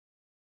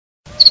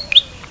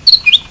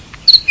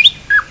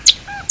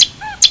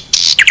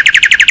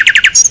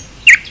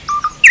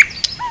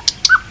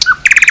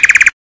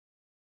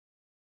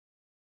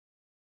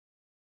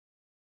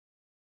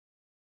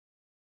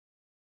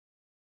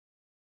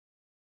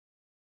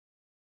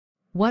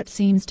What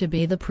seems to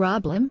be the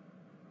problem?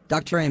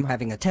 Doctor, I'm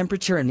having a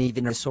temperature and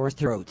even a sore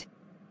throat.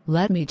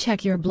 Let me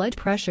check your blood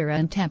pressure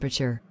and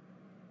temperature.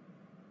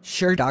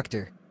 Sure,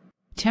 doctor.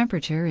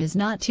 Temperature is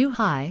not too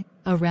high,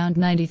 around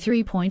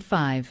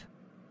 93.5.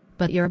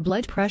 But your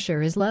blood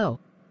pressure is low.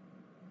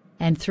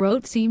 And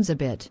throat seems a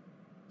bit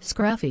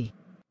scruffy.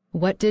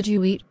 What did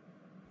you eat?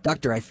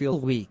 Doctor, I feel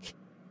weak.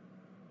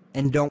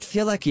 And don't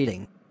feel like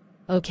eating.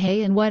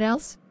 Okay, and what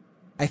else?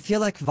 I feel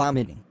like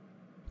vomiting.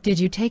 Did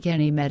you take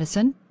any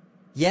medicine?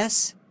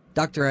 Yes,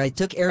 doctor, I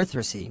took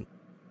erythrocine.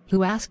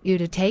 Who asked you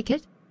to take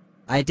it?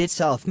 I did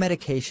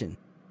self-medication.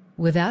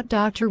 Without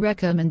doctor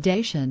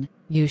recommendation,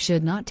 you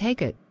should not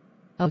take it.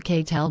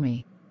 Okay, tell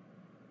me.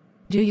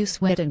 Do you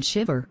sweat and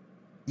shiver?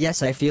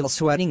 Yes, I feel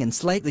sweating and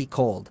slightly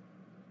cold.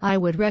 I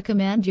would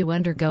recommend you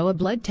undergo a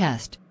blood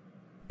test.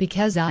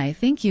 Because I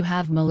think you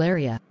have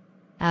malaria.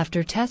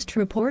 After test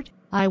report,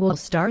 I will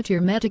start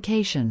your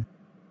medication.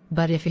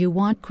 But if you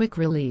want quick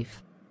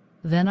relief,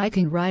 then I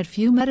can write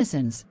few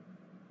medicines.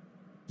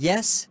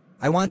 Yes,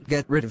 I want to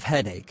get rid of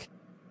headache.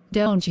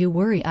 Don't you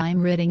worry,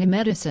 I'm writing a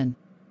medicine.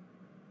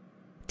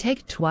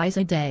 Take twice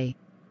a day.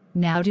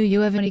 Now do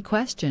you have any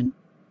question?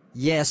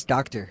 Yes,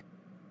 doctor.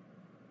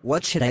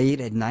 What should I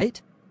eat at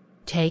night?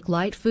 Take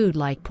light food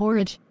like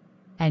porridge.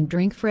 And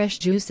drink fresh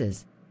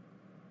juices.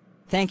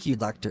 Thank you,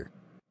 doctor.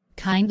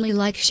 Kindly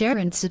like, share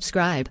and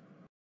subscribe.